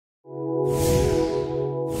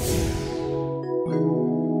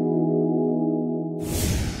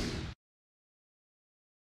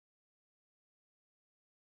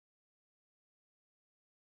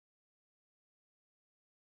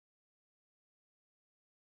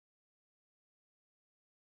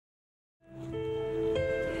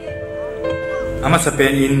ama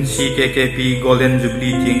sapen in CKKP Golden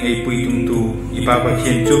Jubilee ting ai pui tum tu ipa ba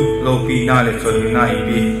khin chup lo pi na le chon na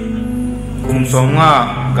ipi kum songa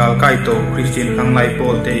gal kai to Christian khanglai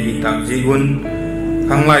pol te hi tak jigun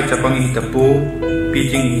khanglai chapang hi tapu pi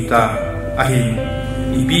ting hi ta ahin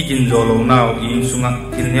ipi jin zolo naw in sunga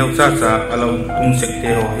tin neu cha cha alo tung sek te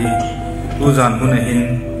ro hi tu zan hun hin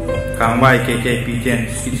kangwai KKP ten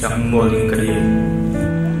si sang ngol ing kari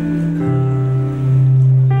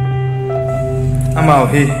amau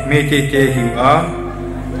hi me te hiu a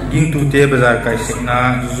ging tu te bazar kai sikna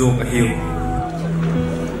zuk a hiu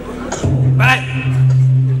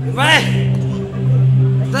vai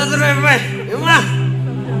tadre vai ima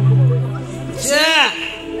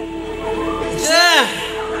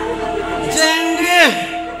jengge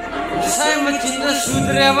sai machinda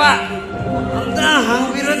sudreva anda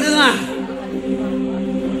hangbiradna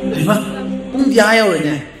ima pung dia yo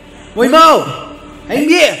ne oi mau anh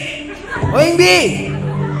bi ôi anh Bi,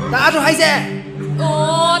 đã rồi hay xe.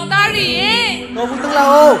 Ồ, ta rỉ. Nó cũng tức là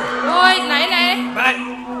ô. Ôi, này.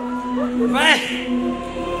 Vai.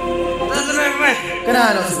 Ta rồi vai. Cái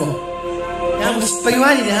nào nó sụp. Yang mesti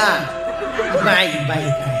payuan ini ha. Baik.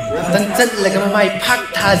 Tang chân là cái mai phak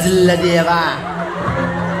tha zil là dia ba.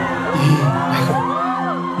 Baik.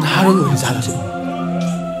 Nah rồi người sao sụp.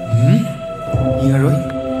 Ingat rồi.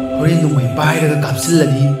 Hồi nung mai bay ra cái kapsul là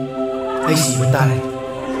đi. Ai xí với ta này.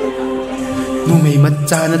 Numei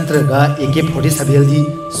macha natraga AK-47 di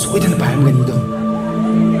soidan paim gani do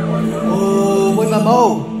oh moi mamau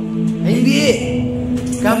anh bi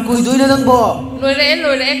kam koi doina nang bo loi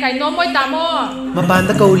re kai no moi ta mo mapan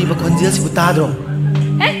ta kauri ba khonjil si buta dro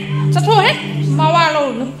he sa tho he mawa lo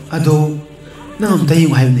nu ado nam tai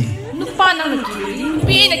wa ne nu pa nang ki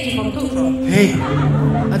bi na ki bom tu hey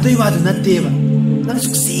adoi wa du na te ba nang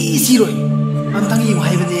suksi roi am tang yi wa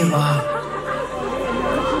ne ba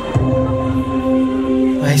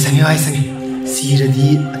Vai sange. Sira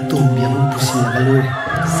di atom yang pusil galur.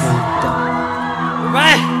 Saita.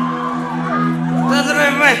 Vai. Tadre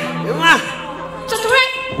vai. Ima. Chatwe.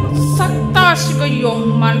 Sakta si ko yong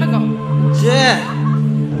man la ko. Je.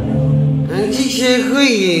 Ang chi she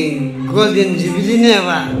hui Golden Jubilee ne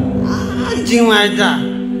ba. Jing mai da.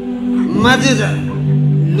 Madida.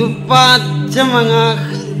 Lupa jamanga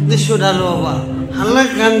de shodalo ba.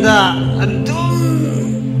 Halakanda adum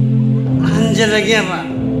hanjalage ba.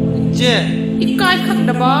 Je ikai khak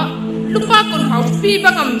da ba lupa kun hau pi ba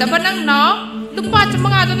ngam da ba nang no lupa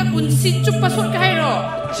chamanga da na pun si chup pa sot kai ro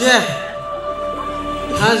je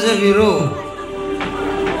haja biro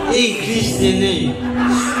ei Christian nei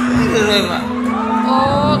ba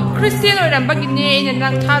oh Christian oi ram ba gi ne ina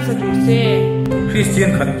nang tha sa du se Christian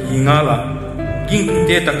khat hinga la ging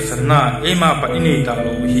te tak sanna ema pa ini ta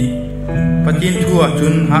lo hi patin thua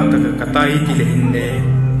chun ha ta ka tai ti le hin le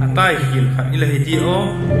atai hil khat ila hi ti o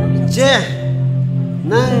je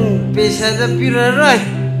nang pesa da pira roi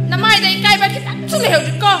na mai dai kai ba ki tak chu le hu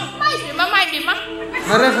ko mai bi ma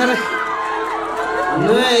fare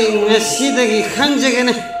noi ngasi da gi khangje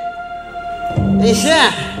ne esa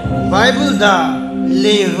bible da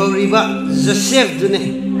le horiba Joseph du ne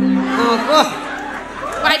ko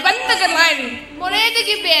bai ban da kan lai more da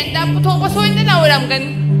gi ben da puthong pa soi na ram kan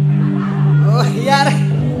oh yar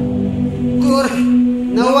kur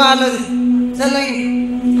nawala salang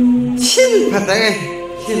chin phatai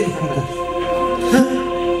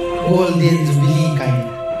Golden Jubilee kai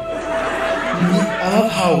ni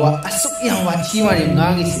hawa asuk yang wa chi wa rim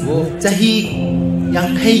ngang isibo chahi yang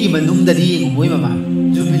khai gi manung da di moi mama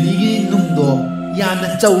Jubilee gi nung do yamna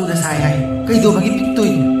chau na sai hai kai do bagi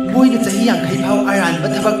pitui moi na chahi yang khai phau aran ba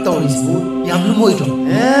thabak to isibo yam lu moi to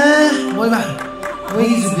moi ba moi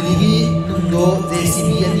gi Jubilee gi nung do JCB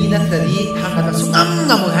ani na tari hanga ta sungam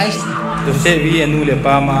ngam hai to se vi anu le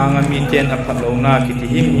pa ma anga mi ten aphat lo na ki ti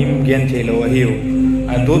him gen the lo hiu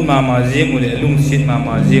adut ma jing ule lung sit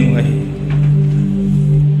ma jing ai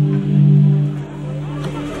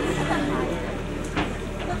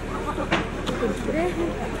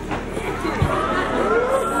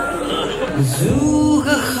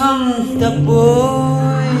Zuga kham ta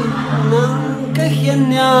boy nang ka hian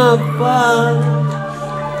ya pa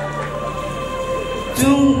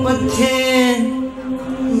tung pathen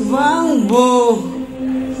vang bo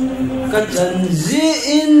ka chan ji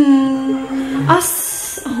in as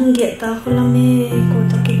hongge ta khulame ko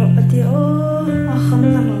ta ki bapati o akham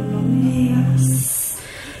na lo me as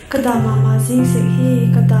kada mama jing se hi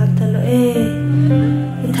kada talo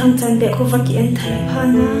ithang chan be ko vaki en thai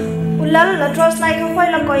phana ulal la draws like khoi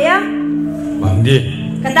la ko ya bang di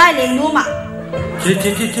kada leng nu ma chi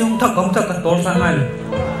hong thak ka tor sa ngai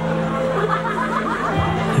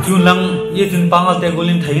chu lang ye tin pangal te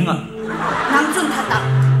golin thai nga nang chu tắc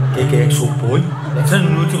cái sụp bối là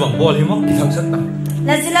chân nuôi chú bằng bò thì móc thì thằng rất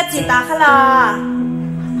tắc là chỉ ta khá là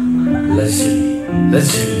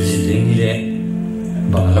chỉ đến như thế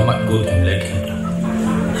bằng là mặt cô thèm lấy kẹt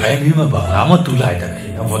cái gì mà bằng lắm mà tu lại thật thì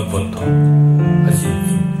nó vốn vốn thôi là gì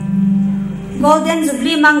Golden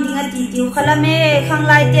Jubilee mang tiếng Anh tiêu khá mê khang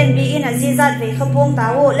lai tiền bị in gì giật về khắp buông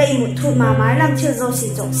táo lấy một thut mà mái làm chưa dâu xì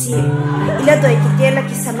chọc xì ila đôi cái tiền là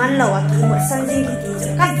cái saman lâu à cái một san riêng cái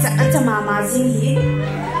tiền cắt chặt cho mà riêng hi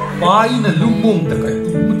mai là lung mông tất cả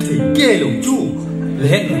một thể kê lồng chu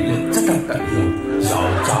lẽ chắc tất cả lồng giàu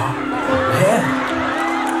cha lẽ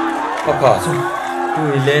papa chứ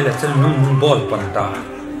tôi lẽ là chân lung mông bol bằng ta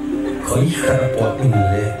khởi khả bỏ tình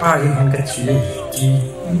lẽ ba yên hơn cái chi chi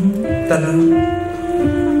ta là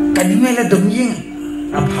cái này là đúng nhiên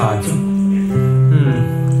anh phá chứ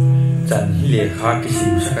chẳng hi lẽ khác cái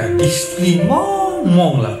gì sao cái Disney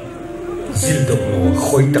mong là dil độc lộ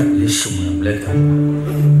khôi tập lẽ sum làm lẽ thôi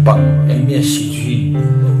bằng em nghe sĩ duy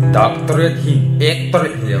doctorate hi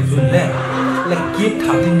actorate lẽ rồi lẽ là kiếp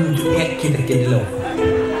thằng nên chú act kia là cái lâu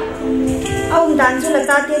ông đàn cho là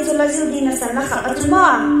ta tiền cho là dil đi na san là khắp chứ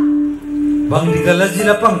mà bằng thì cái là gì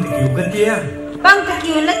là bằng thì kêu cái tiền bang ta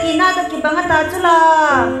kiu la tina ta ki bang ta chula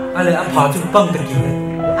ale a pha chu bang ta kiu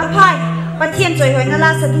a phai pathian choi hoi na la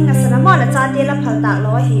sa ding na sana mo la cha te la phal ta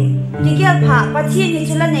lo hi ti gel pha pathian ni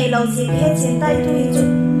chula nei lo ji he chen tai tu hi chu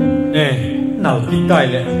nào ki tai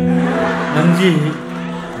le nang ji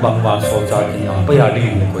bang wa so cha ki ya pa ya di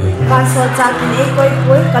le koi ba so cha ki nei koi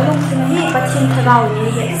koi kalung sin hi pathian thagau ni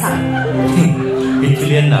he sa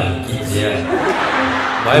Italian na ki je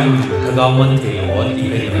Bible thagau man the on ti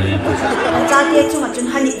le ni cha te chu ma chun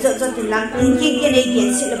hani zo zo tin lang tin ki ki nei gen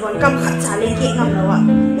si le bon kam khat cha le ki ngam lo wa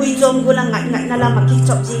ui jom gu la ngat ngat na la ma ki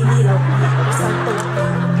chop ji ni lo sam tu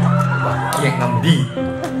ki ngam di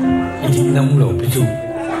i nam lo pi chu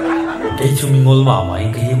ke chu mi ngol ma ma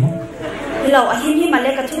in ke mo lo a hin hi ma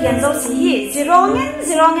le ka thu yan zo si hi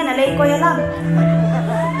zero ngen a le ko ya la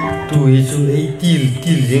tu i chu ei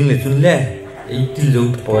til jing le chun le ei til lo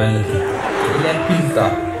po an le le pil ta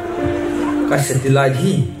ka se ti lai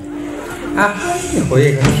hi a hoi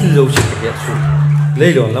ka til lo se ke su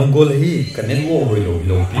Leilon lam gol hi ka nen wo hoi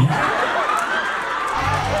lo pi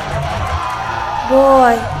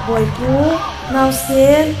boy pu now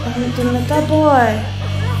sen ahun tun la ta boy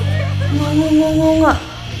ngong a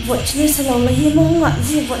vợ chi sa lo la hi mong a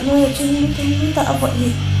ji vợ noi chun tun ta vợ hi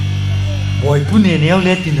boy pu ne neo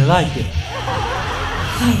le tin lai ke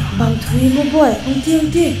hai bang thui mo boy ông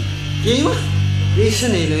ti cái mà cái sự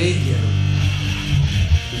này là gì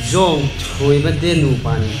John thôi mà đến nu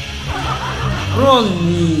pan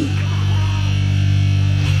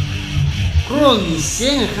Ronnie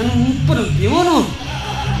xem khăn bự bự nó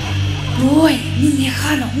boy ni ne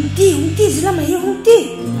khan ông ti gì là mày ông ti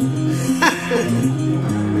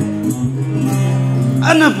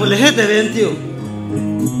anh bule hết rồi anh tiêu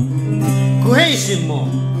cô hay xin mo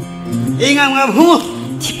anh ngam hu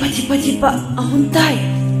tipa ahun tai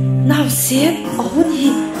now sen ahun hi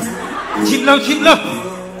chip lo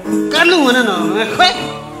cái lu mà nó khỏe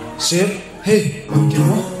Sếp, hey, bằng kiểu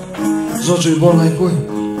đó do chơi bol ngay coi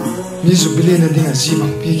mi giúp beli na ding gì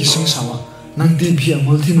bằng pi ki sing sawa nang ti pi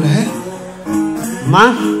amol tim le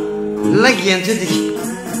mà lại hiện cho đi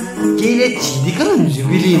cái này chỉ đi cái làm gì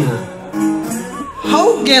beli na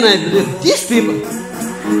how can I believe these people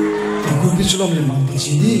thì cũng biết chulom le mang ti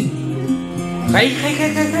chi đi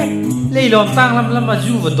khai Leilon tang lam mà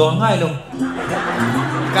ju vật đón ngay đâu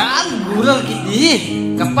cái gula cái gì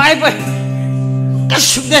cái pai cái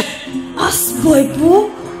sụp đấy as boy pu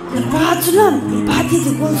pa chulan pa ti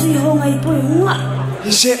ti kon sui ho ngai boy hunga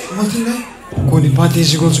hey sếp amol tim le ko ni pa ti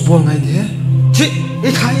ji gol bol ngay de chị đi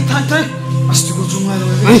thay as ti gol chung ngay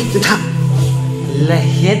ấy lo đi thay là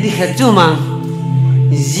hết đi hết chú mà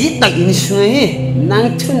gì tắc in suy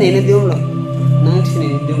nang thu này nó điêu rồi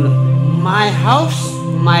my house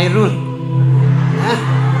my rule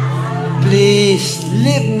please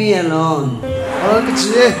leave me alone cái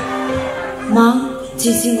gì mang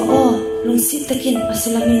chi sing o lung sit takin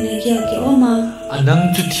asalami ne kya ke o mang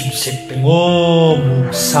anang chu thip sek pe ngo mu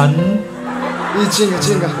san i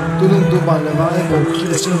chinga tu nung tu ban la ba e bo ki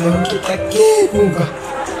le chung le ki ta ke bu ka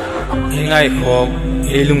ngai khok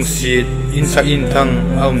elung sit in sa in thang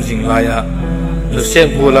aum jing laya lo se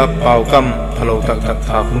bula pau kam phalo tak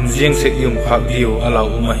tha hum jing se yum khak diu alau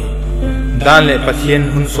umai dan le pathian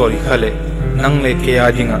hun sori khale nang le ke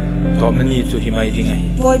adinga to mani chu himai dingai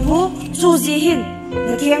boy pu chu ji hin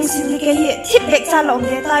na kiang sim ni ke hi thip bek cha long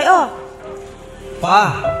de tai o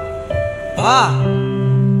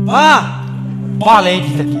ba le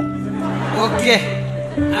di taki okay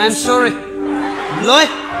I'm sorry lôi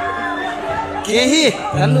hi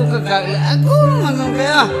kalu ka ka aku manong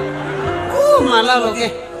kaya malah lo ke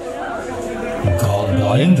Kau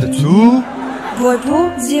lain tu. Boy pu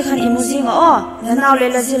zi khan imuzi nga o na naw le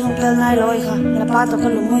la zi hong pel nai loi kha la pa to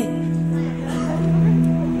kan lumoi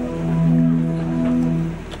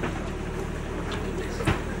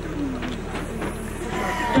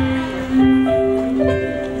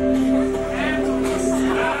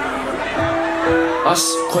As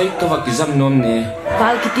khoi ka wa ki zam nom ne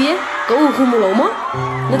val kitie ka u khu mu lo mo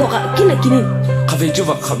na to ka kina kini kha ve chu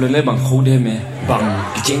wa khap le le bang kho de me bang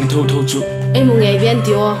ki cheng tho tho chu ai mu ngai vian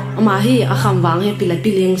tio ama hi a kham wang he pila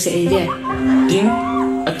piling se ai ve ting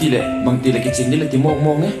atile bang tile ki cheng le ti mo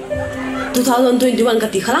mo nge 2021 ka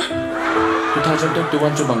ti khala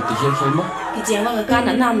 2021 chu bang ti he khoi mo ki jeng wa ka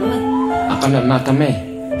na nam lo akan na ta me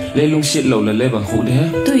le lung shit lo le bang kho de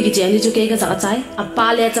tu ki jeng ni chu ke ka za chai a pa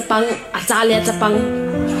le cha pang a cha le cha pang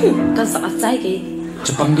ka za chai ke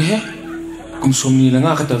chapang de he kum som ni la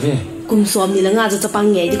nga ka ta ve kum som ni la nga za cha pang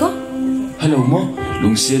ngai di ko hello mo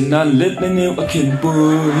lung sen nan let na neu a khen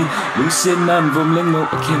boy lung sen nan vom leng no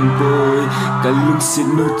a khen boy ka lung sen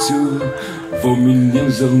no chu vom min yang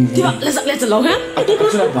zong ti ba le cha lo ha atu ka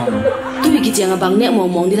cha bang tu ki jeng a bang ne mo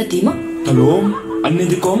mong di la ti mo talom an ni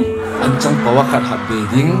di kom an chang pawa khat hat be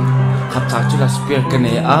ding khat cha chu la spear ka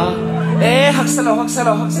ne a haksalo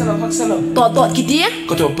to ki ti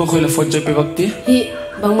ko to po khoi la phone chai pe wakti hi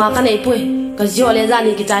bang ma ka nei pui ka jo le za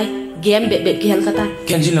ni ki chai game be ki hel ka ta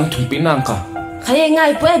ken ji lang thum pi nang ka khai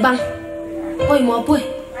ngai pui bang pui mo pui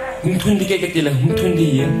hum thun di ke ti la hum thun di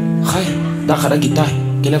yin khai da khara ki tai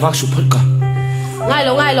ke le wak su phot ka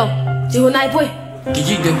ngai lo ji hu nai pui ki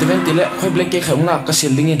ji den ten ti le khoi black ke kham na ka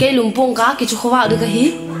sel ding ke lum pung ka ki chu khwa de ka hi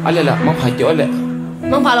ale la ma phai ti ole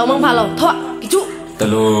mang pha lo tho ki chu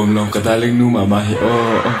talom nom ka daling nu ma hi o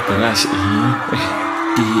ta nga si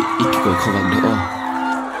ti ik ko khawak de o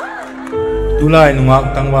tulai nuak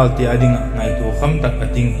tangwal ti adinga ngai tu kham tak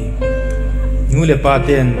ating hi nu le pa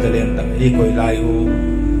ten zalen tak e koi lai u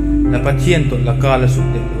la pathian to la kala su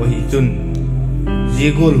de wa hi chun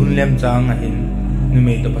jigul hun lem chang a hin nu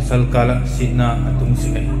me to pasal kala sina atung si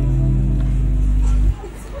ai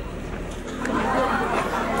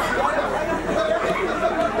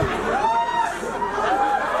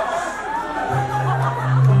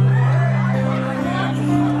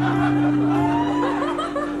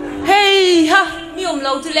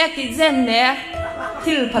lâu chứ lẽ cái gen nè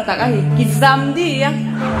thì phải tắc ai cái dám đi á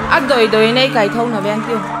đôi này cái thông nào bên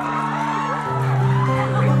kia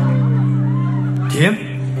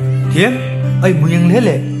Thiếm ai muốn yang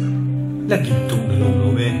lele là kịp tung được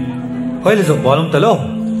lâu về hỏi là giọng bò lông talo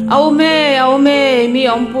ау mê mi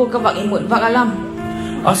ông pu cái vạc muộn vạc alam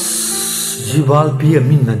as jival pia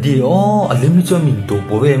min na di o alim cho min to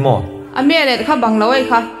po ve mo mẹ này khá bằng lâu ấy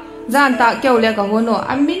khá gian ta kêu lẽ cả hôn nọ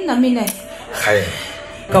min là min này khai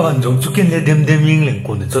kawan jong chukin le dem ying leng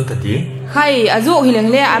kon chot ta ti khai azu hi leng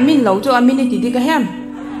le amin lo cho amin ti ti ka hem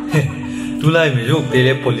tulai me jok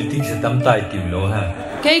tele politics tam tai tim lo ha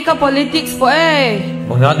cái ka politics po e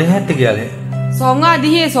bang na de het te gel he som nga di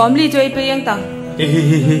he som li choi pe yang tang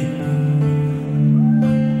hi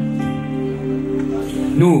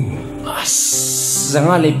nu as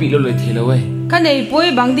zanga le pi lo le thelo we ka nei poi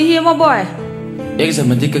bang di he mo boy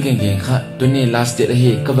exam dik ka geng kha to ne last date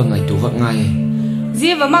he ka ba ngai tu wa ngai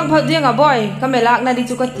gì và mang phật riêng à boy cái mẹ lạc na đi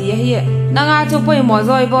chú cái tía hi na nga chú boy mò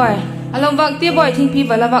rồi boy along vạc tía boy thinh pi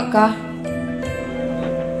và la vạc cả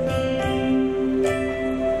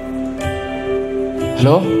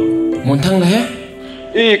hello mon thang la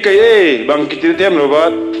he cái bằng cái tiền thêm rồi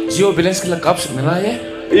bớt zero balance ka la kap su na la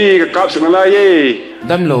ye cái cáp sự là gì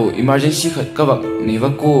dam lo emergency khat ka wak ni wa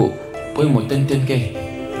ko poi mo ten ke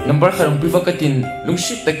number kharong pi wa ka tin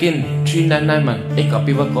lungshit takin 399 man e ka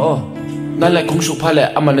pi wa ko nan lại cũng sụp phale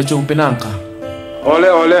aman na chung pinang ka ole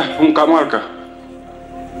un kamarka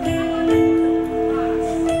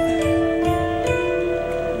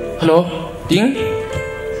hello ting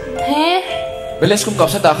he beles kum kap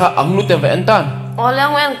sa ta kha ang lu te ve antan ole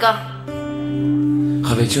wen ka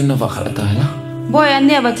kha ve chun na wa khala ta la boy anh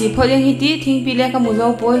nè bà chỉ phật riêng hi tí thinh pi lẽ ka mu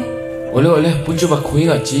zo boy ole pun chu ba khui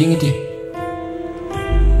nga chi ngi ti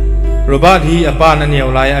robot hi apa na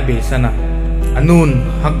neu lai a be sana anun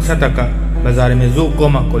hak sataka bazar me zu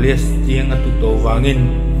koma college tiang atu to wangin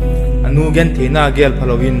anu gen thina gel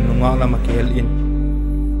phalowin nunga lama kel in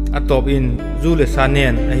atop in zu le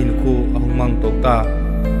sanen ahin ku ahumang tokta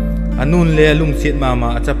anun le lung sit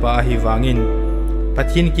mama achapa ahi wangin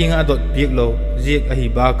pathin king adot piklo zik ahi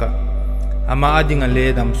baka ama adinga le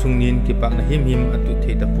dam sungnin kipak na him atu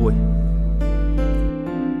theta pui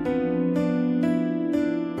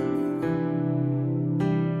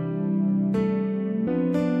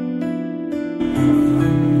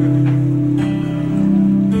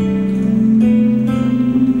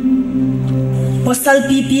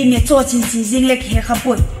pi me cho chin chi jing lek he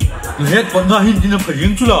khapun het pat na hin dinam ka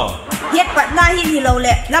ring chula het pat na hin hi lo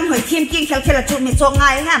le lam hoi thim king khel khela chu me cho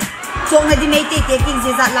ngai ha cho na di mei te king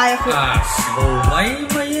je za lai khu so mai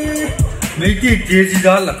mei te ji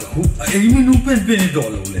da la khu ai mi nu pen do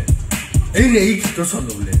lo le ai re ki to so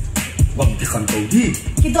lo le bang ti khan ko di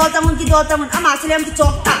ki do tamun ama selem ki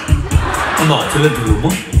chok ta ama chele du mo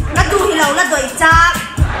la tu hi lo la doi cha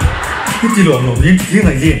ki ti lo no yin ti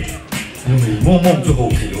ngai yin nu mo mo ju ho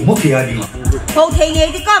ki lo mo ki a di ho thei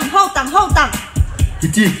ngai di kam ho tang ki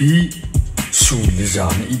ti bi su ni za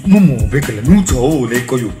ni mo mo be ka la nu cho le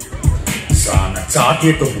ko yu sa na cha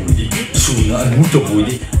ti to bu di su na nu to bu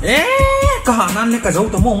di ka nan le ka zo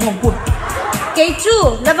to mo mo ko cái chú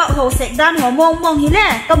là vợ hồ sạch đan hồ mông hi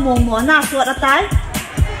nè có mùa nào suốt ở tay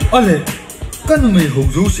ale kan mai ho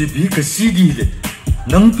zo si bi ka si di le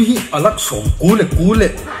nang pi alak som ko le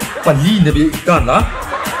pali na bi kan la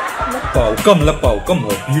pau kam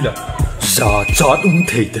ho pi la za cha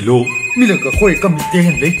thei te lo mi la ka khoi kam te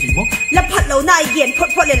hen le ti mo là phat lâu nay yen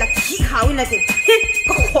phot le là khí khảo in là gì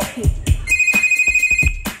có khổ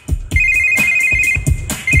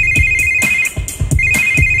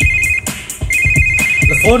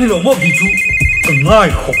ô đi lồng mốc gì chú cái ngay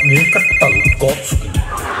khóc miếng cắt tàu có chú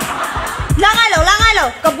lang ai lo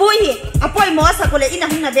cái bụi hi à bụi mỏ sao có lẽ in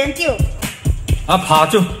hung là đen tiêu à phá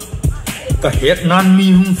chú cái hết nan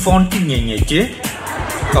mi hung phon cái nghề chế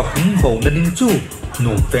cái hung bầu nó đến chú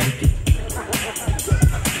nồng ven tí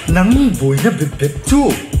nắng bụi nó bẹp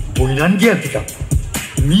chú bụi nan ghê tí cả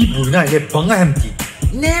mi bụi này là bằng em tí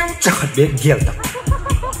neo chắc hạt bẹp ghê ta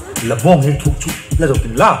là bong hết thuốc chú là rồi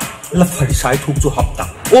tìm là phải sai thuốc cho hấp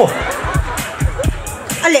tặng ô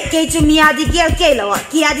à lệ cây chú mía đi kia là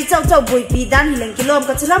kia đi châu bụi bì đan lên kilo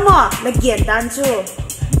có chú lắm à là kiền đan chú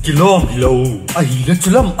kilo lâu ai là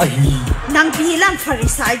chú lắm ai nang pi lam phải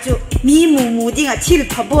sai chú mi mù đi ngà chil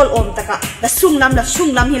phabol om taka là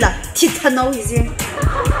sung lắm hi là thịt thân nấu hi riêng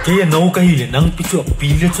cái nấu cái gì nang pi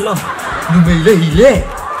là chú lắm nu mày lệ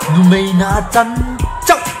nu mày na chăn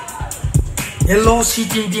chắc hello si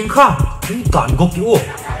ting kha cũng cản gốc kiểu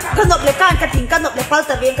cái nộp lại cái tiền cái nộp lại bao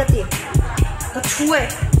tờ viên cái tiền cái chui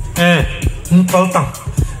không bao tăng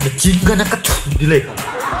để chính cái nó cắt đi lên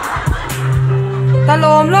ta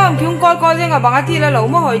lom chúng coi riêng ở bằng cái là lẩu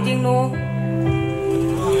mà hỏi tiếng nó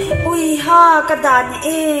ui ha cái đàn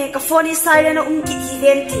cái phone này sai lên nó kỹ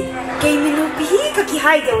viên thì cái menu bí cái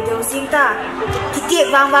hai đều riêng ta cái tiệc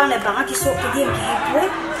vang này bằng cái số cái điểm cái hết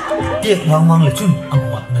tiệc vang là chun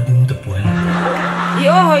ăn mặt nó đừng tập buổi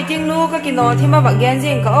yo hỏi tiếng nó cái kia nó thì mà bằng gen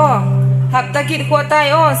riêng có hấp ta kịp qua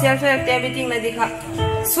tay self everything là gì khác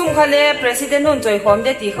sum khale president hôn chơi khom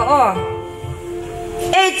để tí khó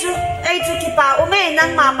ai chú kịp bảo ôm em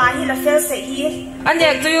năng mà hi là fail sẽ hi anh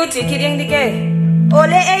nhạc tôi yêu chỉ kịp riêng đi kê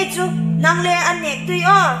ole ai chú năng le anh nhạc tôi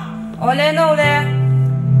ole no le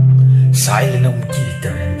sai lên ông kỳ tờ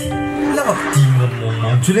thì là bậc tìm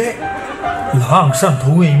mong chú lẽ là hàng sang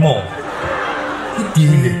thú ấy mò cái tí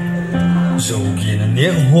lệ dầu kia nó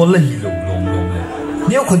nét hoa là hi lồng này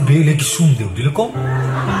nếu con bé lấy cái sum đều đi là có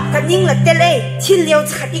cái nhưng là tê lệ chín liêu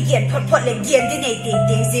chặt đi kiện phật lên kiện đi này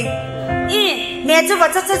tiền riêng mẹ chú vào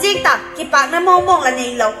cho riêng ta cái bạn nó mong là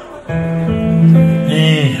này lâu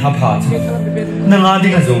hấp hạt nâng ăn đi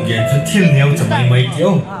cái dầu kia chú thiên nhiều chậm mấy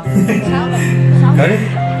kiểu cái đấy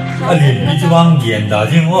liền bị chú băng kiện đã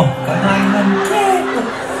riêng không cái này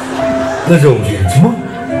nó dầu kia chú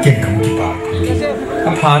kiện không cái bạn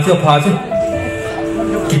hấp hạt chứ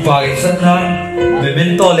cái bà cái sân ha về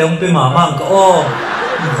bên to lấy ôngไปmà mang cái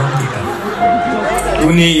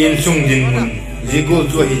Uni in sung din mun jigo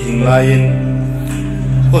chu hi jing lain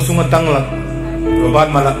ko sunga tanglak robat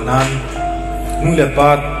malak nan nu le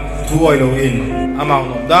pat thu oi lo in amang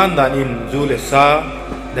no dan in zu le sa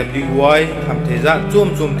wy ham the za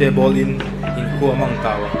chum te bol in ko amang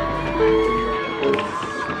tawa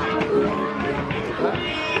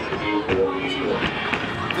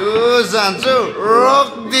tu san chu rock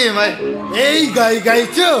đi mày ei gai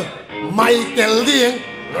chu mày tel điên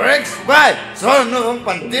Rex bay so nó không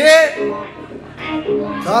pan tie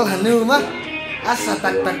sol hanu ma asa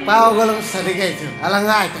tak pau golong sadige chu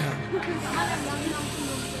alangai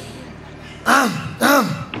ta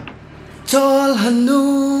sol hanu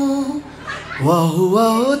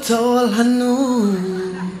wow sol hanu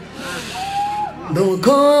do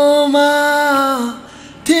koma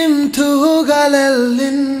tim thu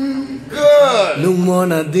galelin lung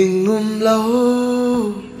mona ding lâu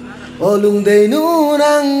ô lung đầy nu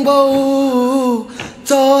nang bầu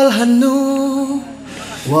chol hanu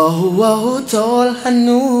wow chol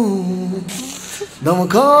hanu dong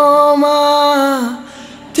koma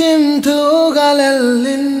Tim thu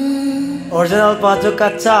galelin original pacho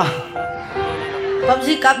kacha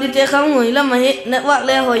PUBG cặp đi chơi không người lắm mà hết network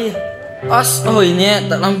le hồi As hồi nè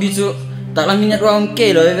tak lang bisu tak lang minat orang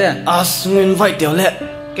ke rồi về as ngin vai tiểu lệ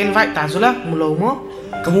Ken vai ta sula mulo mo.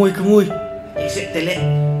 kemui Isip tele.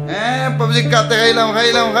 PUBG cặp tay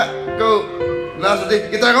hay lắm cô là gì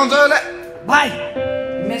kita không chơi lại bai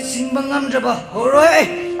mesin bangam jaba horoi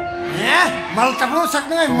mal tapon sak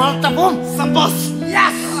ngay mal tapon sapos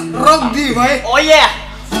yes rock đi vậy oh yeah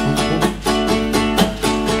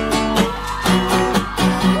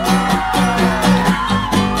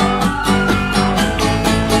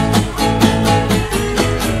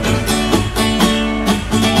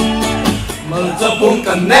Pung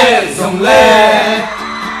cần nè dòng lệ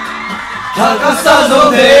thằng các sao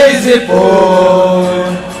dấu thế dễ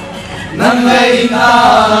bồn nắng ngày ta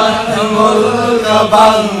thằng ngồi cả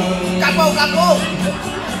bằng cắt cô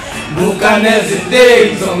bukan nè dễ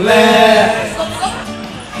tê dòng lệ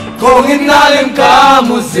cô hình na lên cả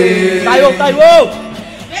một gì tay vô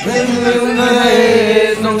bên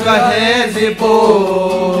người nông cả thế dễ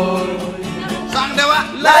bồn sang đâu ạ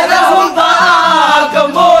lại là hôm ta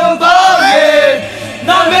cầm môi ta về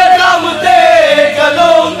nam biết ra một tê cả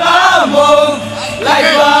lông á mông lại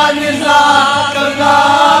qua nhìn ra cầm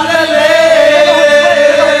ngã lê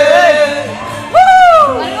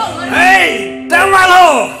hey tao mà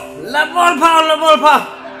lo là bol phao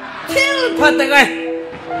thiếu phát tay cái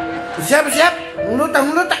Siap nút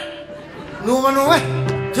ta nu mà ấy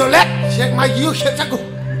cho lẹ check my you check chắc cô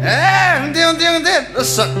không tiền nó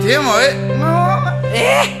sợ thế rồi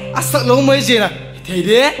nó sợ lâu mấy gì nè thì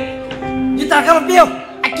đấy như ta không biết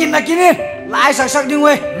akin đi lại sắc đi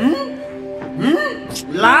ngồi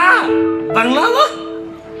lá bằng lá đó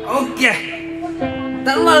ok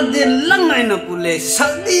ta mà tiền lăng này nó cũng lệ sắc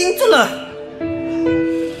đi chứ là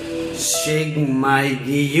shake my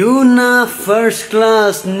giuna first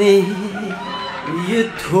class ni you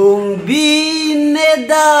thung bi ne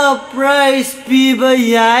da price pi ba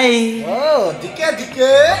yai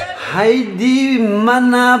dike hai di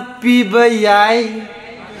mana pi ba yai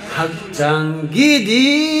hak chang gi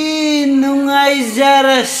di nungai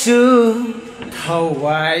jara su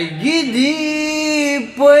thawai gi di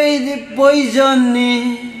poison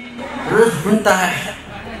ni hentai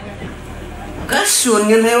các xuân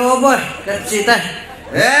ngân heo boy đặt gì tay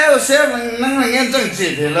sếp năng là nghe chẳng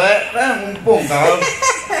chỉ thế đấy không bổng cả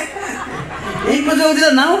ít mà đâu thì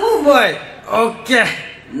là nào boy ok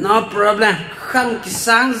no problem không cái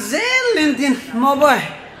sáng dễ lên tiền mò boy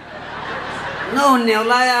no nèo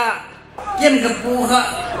lại à kiên gặp bù hả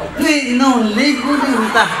tuy no lấy cú đi người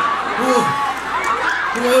ta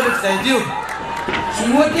tôi được giải tiêu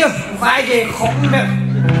mua tiêu vài cái khổng đẹp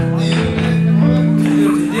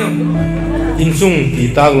in sung ti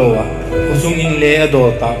tak lo wa kusung in le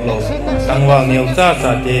ado tak lo sangwa ngeu cha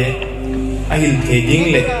te a hil the ding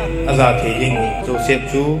le aza the ding joseph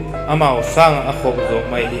chu amao sang a khok zo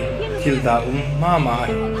mai li thil da ma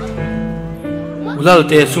ai ulal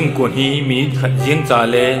te sung kon hi mi khat jeng cha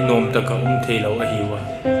le nom ta ka the lo a hi wa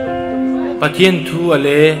pathian thu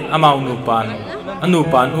ale amao nu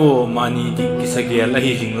pan o mani dik kisagel a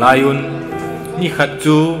hi jing layun ni khat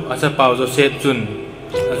chu asa pau joseph chun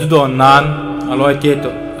azudon nan aloi te to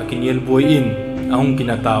akinil boy in ahung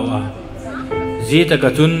kinatawa zita ka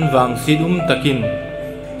chun wang sit takin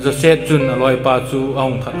joseph chun aloi pa chu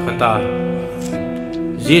ahung khat khata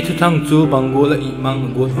zi thu thang chu banggola i mang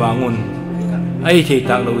gut wangun ai thei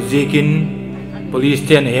tak lo zekin police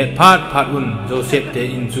ten he phat un joseph te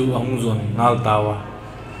in chu ahung zon ngal tawa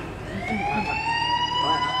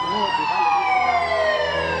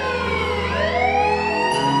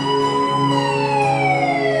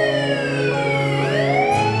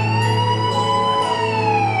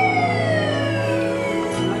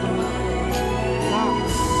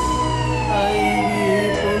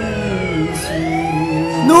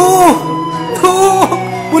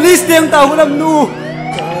police tem tao làm nu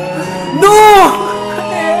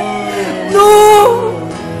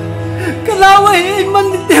cái lao ấy mình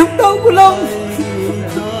tem tao của lòng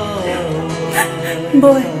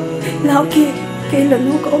boy lao kia cái lần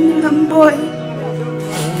nu có ông ngắm boy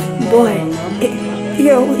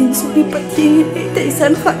yêu hình su đi bắt chi tại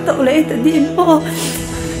sân phát tàu lệ tại đi mo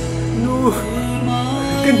nu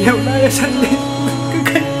cái nhiều đây sân đi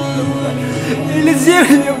cái là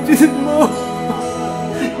riêng nhiều chuyện mo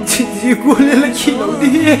chỉ cô lên là khi đầu đi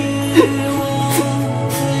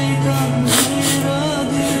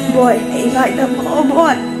boy ấy lại đâm họ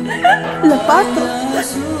boy là phát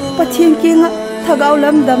bắt thiên kia ngã thà gạo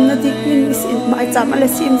lâm đâm nó đi quên xin mãi chạm là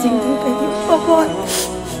xin gì cũng phải đi boy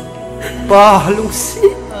ba lúc xí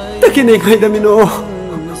ta kia này ngay đâm nó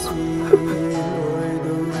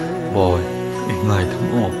boy ngay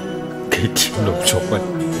thằng ô cái thiên lộc chọc vậy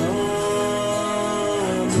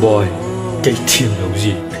boy cái thiên lộc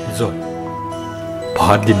gì rồi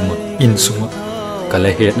phá đình mà in xuống cả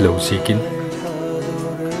lại hết lộc gì kín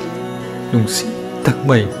nung xí tắc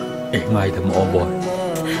mày ngay thằng ô boy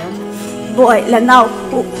boy là nào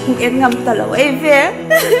cũng em ngầm tao lâu em về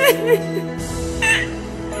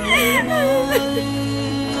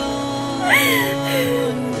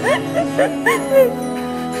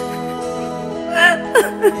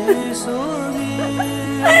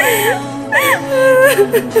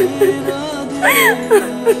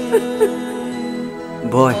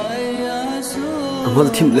boy amal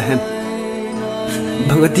thim lehem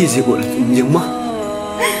bangati ji gol jingma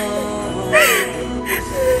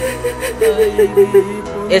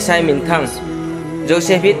Assignment khang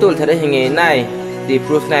Joseph Hitul thare hinge nai the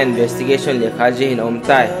proof line investigation le khaji hin om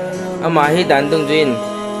tai ama hi dan dung jin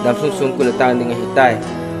dam sung sung kul tang ding hi tai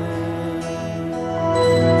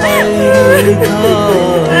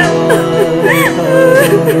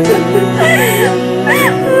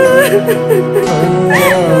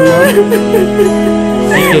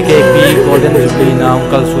CKKP Golden Jubilee now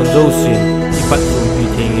Kalsun Josin